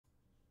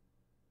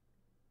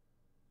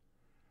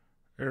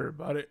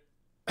Everybody.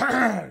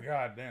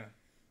 God damn it.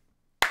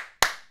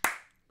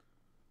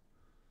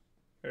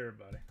 Hey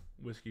everybody.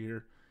 Whiskey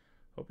here.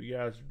 Hope you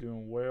guys are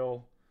doing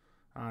well.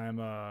 I'm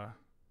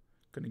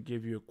going to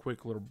give you a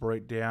quick little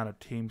breakdown of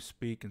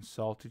Teamspeak and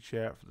Salty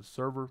Chat for the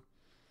server.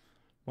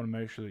 Want to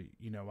make sure that,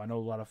 I know a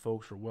lot of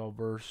folks are well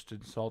versed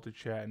in Salty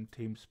Chat and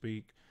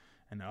Teamspeak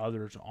and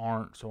others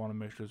aren't, so I want to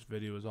make sure this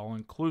video is all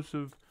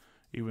inclusive,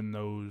 even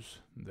those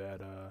that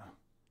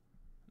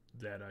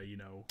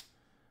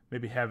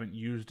maybe haven't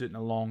used it in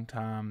a long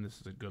time. This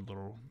is a good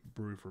little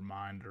brief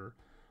reminder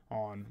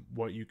on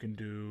what you can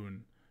do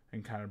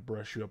and kind of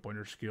brush you up on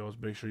your skills.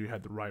 Make sure you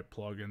have the right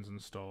plugins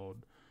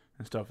installed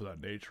and stuff of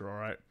that nature,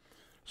 alright?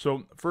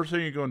 So first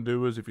thing you're going to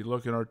do is, if you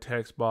look in our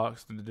text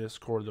box in the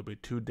Discord, there'll be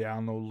two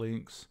download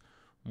links.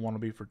 One will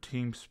be for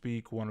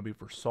Teamspeak, one will be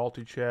for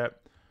Salty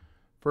Chat.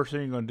 First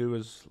thing you're going to do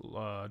is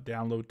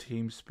download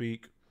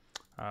Teamspeak.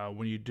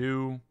 When you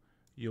do,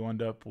 you'll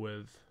end up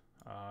with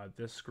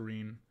this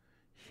screen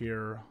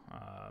here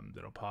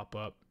that'll pop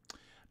up.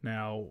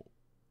 Now,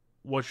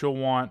 what you'll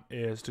want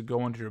is to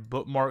go into your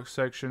bookmark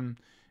section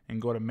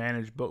and go to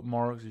manage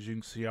bookmarks. As you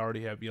can see, I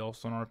already have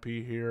Yellowstone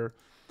RP here,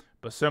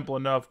 but simple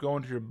enough. Go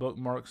into your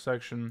bookmark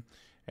section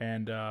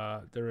and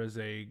there is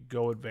a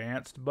go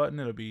advanced button.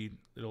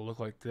 It'll look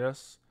like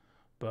this,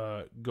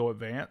 but go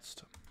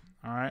advanced.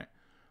 All right,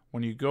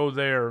 when you go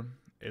there,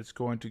 it's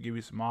going to give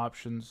you some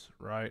options,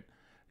 right?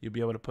 You'll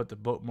be able to put the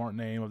bookmark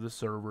name of the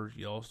server,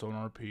 Yellowstone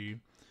RP.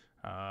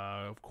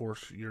 Of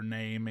course, your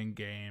name and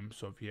game.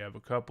 So if you have a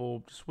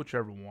couple, just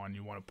whichever one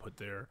you want to put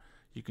there.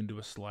 You can do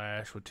a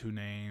slash with two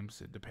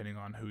names, depending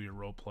on who you're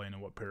role playing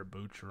and what pair of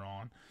boots you're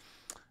on.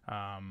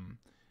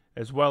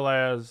 As well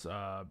as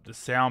the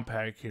sound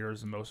pack here is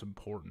the most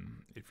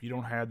important. If you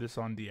don't have this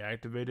on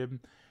deactivated,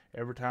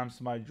 every time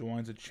somebody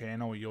joins a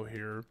channel, you'll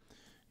hear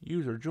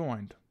user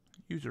joined,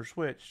 user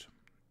switched,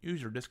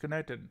 user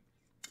disconnected.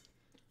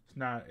 It's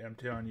not, I'm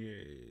telling you,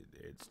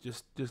 it's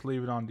just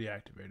leave it on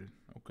deactivated,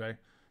 okay?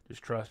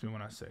 Just trust me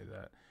when I say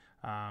that.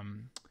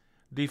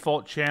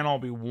 Default channel will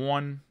be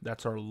 1.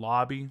 That's our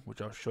lobby,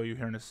 which I'll show you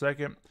here in a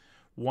second.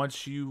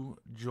 Once you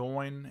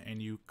join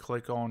and you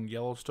click on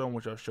Yellowstone,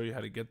 which I'll show you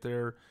how to get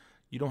there,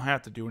 you don't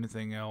have to do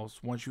anything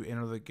else. Once you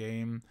enter the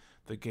game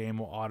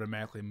will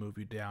automatically move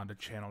you down to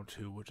channel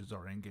 2, which is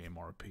our in-game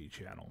RP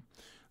channel.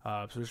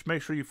 So just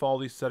make sure you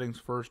follow these settings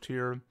first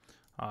here.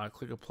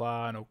 Click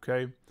apply and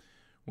OK.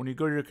 When you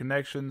go to your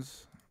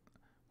connections,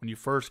 when you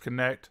first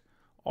connect,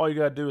 all you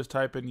got to do is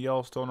type in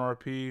Yellowstone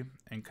RP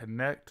and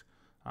connect.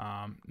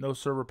 No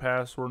server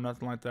password,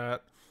 nothing like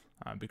that,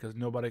 because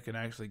nobody can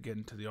actually get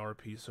into the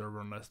RP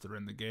server unless they're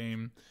in the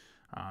game.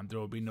 There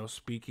will be no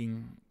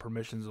speaking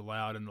permissions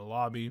allowed in the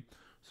lobby,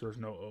 so there's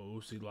no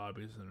OOC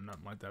lobbies and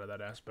nothing like that of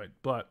that aspect.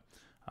 But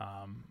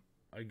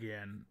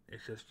again,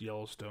 it's just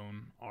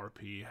Yellowstone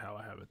RP, how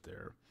I have it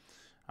there.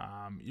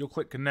 You'll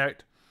click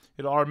connect.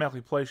 It'll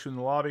automatically place you in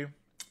the lobby.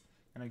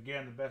 And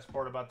again, the best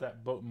part about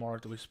that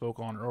bookmark that we spoke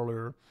on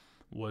earlier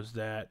was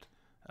that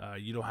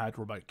you don't have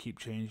to worry about keep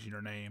changing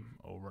your name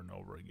over and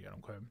over again,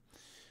 okay?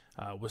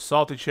 With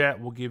Salty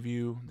Chat, we'll give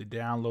you the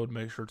download.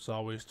 Make sure it's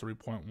always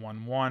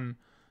 3.11.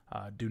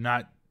 Do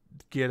not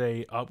get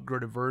a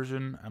upgraded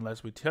version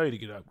unless we tell you to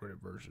get an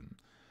upgraded version.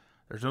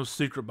 There's no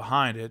secret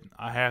behind it.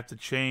 I have to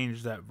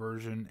change that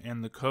version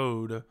in the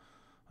code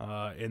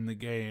in the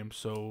game,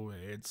 so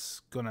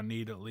it's going to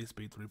need at least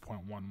be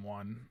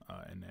 3.11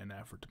 in an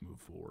effort to move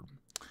forward.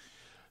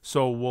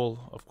 So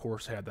we'll, of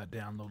course, have that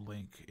download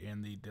link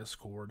in the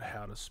Discord,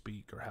 how to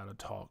speak or how to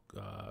talk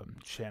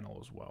channel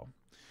as well.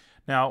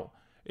 Now,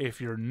 if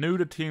you're new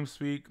to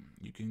Teamspeak,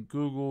 you can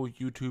Google,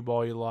 YouTube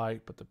all you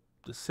like, but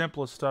the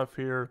simplest stuff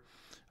here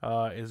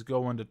is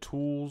go into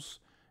Tools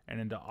and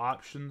into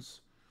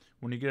Options.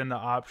 When you get into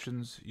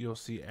Options, you'll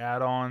see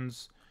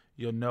Add-ons.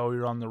 You'll know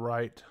you're on the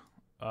right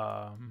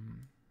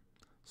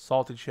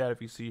Salty Chat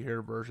if you see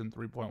here version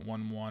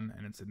 3.11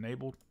 and it's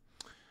enabled.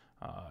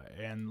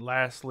 And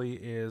lastly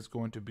is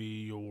going to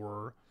be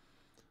your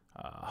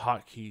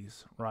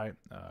hotkeys, right?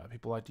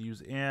 People like to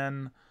use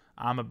N.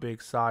 I'm a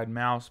big side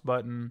mouse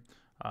button.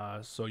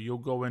 So you'll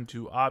go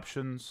into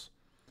options.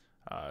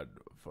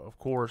 Of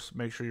course,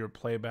 make sure your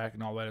playback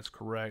and all that is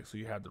correct. So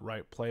you have the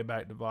right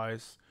playback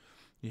device.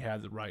 You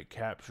have the right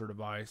capture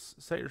device.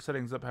 Set your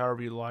settings up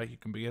however you like. You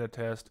can begin a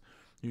test.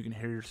 You can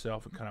hear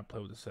yourself and kind of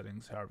play with the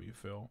settings however you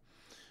feel.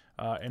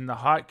 And the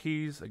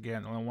hotkeys,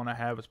 again, the only one I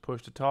have is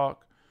push to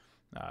talk.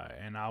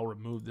 And I'll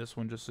remove this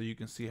one just so you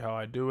can see how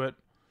I do it.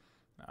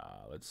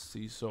 Let's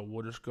see. So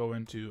we'll just go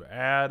into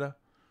add.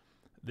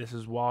 This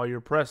is while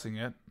you're pressing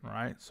it,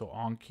 right? So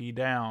on key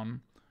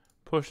down,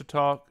 push to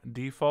talk,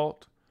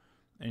 default,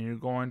 and you're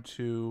going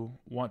to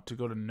want to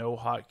go to no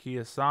hotkey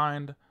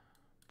assigned.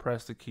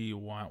 Press the key you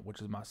want,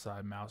 which is my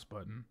side mouse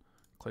button.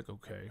 Click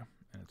OK,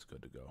 and it's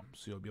good to go.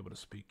 So you'll be able to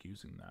speak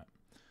using that.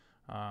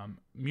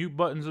 Mute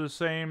buttons are the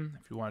same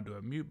if you want to do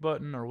a mute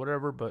button or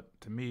whatever, but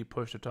to me,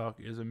 push to talk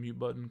is a mute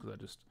button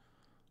because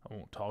I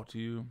won't talk to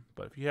you.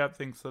 But if you have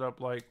things set up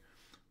like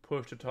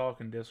push to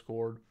talk in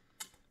Discord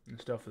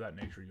and stuff of that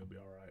nature, you'll be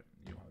all right.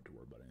 You don't have to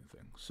worry about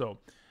anything. So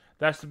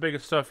that's the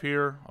biggest stuff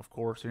here. Of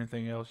course,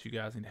 anything else you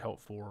guys need help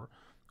for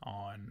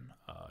on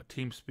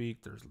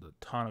TeamSpeak, there's a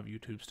ton of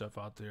YouTube stuff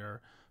out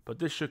there, but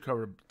this should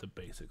cover the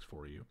basics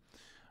for you.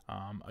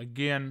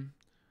 Again,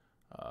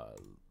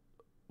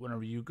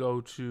 whenever you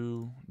go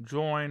to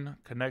join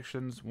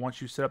connections,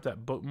 once you set up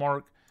that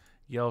bookmark,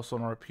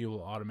 Yellowstone RP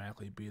will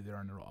automatically be there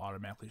and it will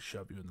automatically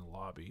shove you in the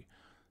lobby.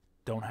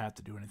 Don't have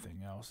to do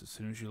anything else. As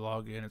soon as you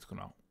log in, it's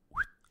going to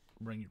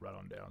bring you right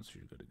on down, so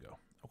you're good to go.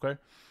 Okay?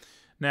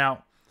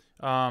 Now,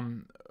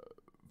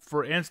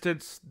 for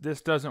instance,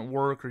 this doesn't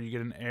work, or you get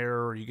an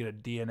error, or you get a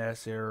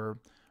DNS error.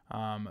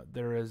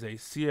 There is a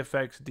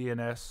CFX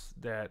DNS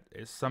that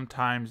is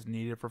sometimes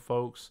needed for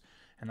folks,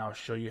 and I'll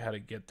show you how to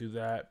get through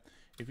that.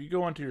 If you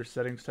go into your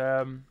settings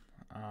tab,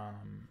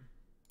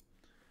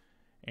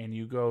 and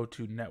you go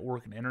to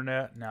network and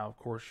internet, now of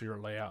course your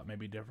layout may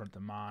be different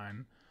than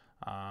mine,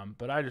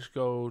 but I just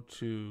go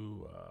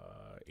to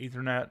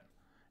Ethernet,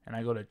 and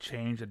I go to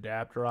change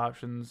adapter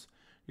options.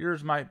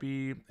 Yours might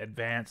be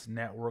advanced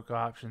network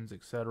options,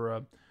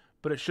 etc.,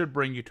 but it should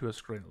bring you to a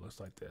screen that looks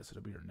like this.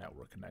 It'll be your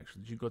network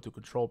connections. You go to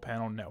control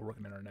panel, network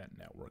and internet,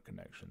 network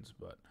connections,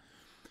 but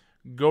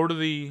go to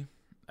the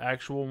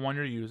actual one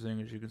you're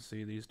using. As you can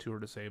see, these two are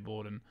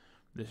disabled, and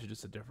this is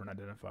just a different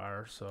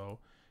identifier. So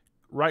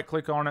right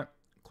click on it,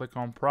 click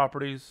on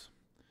properties,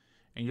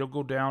 and you'll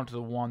go down to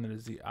the one that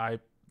is the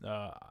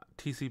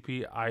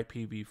TCP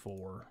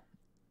IPv4.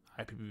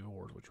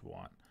 IPv4 is what you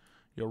want.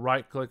 You'll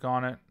right click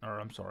on it, or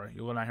I'm sorry,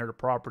 you'll go down here to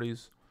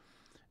properties,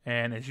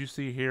 and as you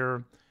see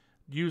here,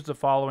 use the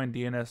following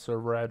DNS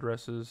server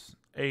addresses: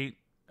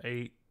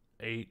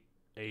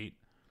 8888,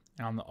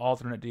 and on the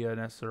alternate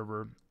DNS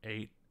server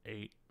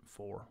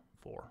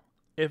 8844.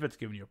 If it's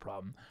giving you a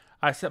problem,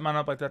 I set mine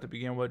up like that to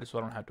begin with, just so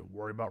I don't have to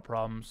worry about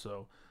problems.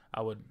 So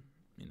I would,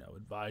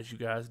 advise you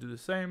guys to do the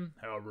same.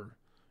 However,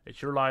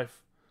 it's your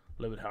life.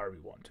 Live it however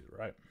you want to,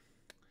 right?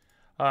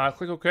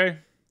 Click OK,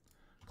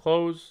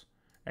 close,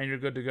 and you're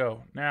good to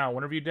go. Now,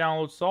 whenever you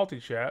download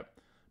SaltyChat,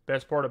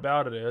 best part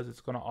about it is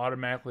it's going to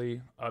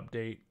automatically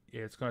update.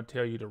 It's going to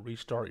tell you to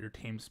restart your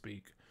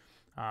TeamSpeak.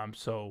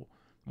 So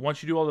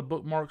once you do all the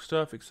bookmark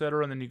stuff,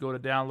 etc., and then you go to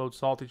download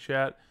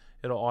SaltyChat,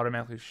 it'll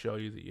automatically show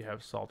you that you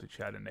have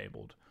SaltyChat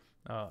enabled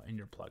in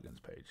your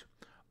plugins page.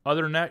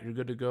 Other than that, you're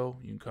good to go.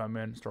 You can come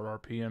in,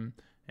 start RPing,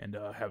 and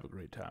have a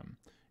great time.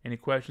 Any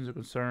questions or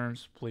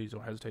concerns, please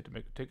don't hesitate to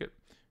make a ticket,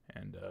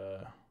 and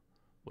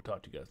we'll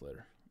talk to you guys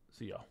later.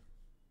 See y'all.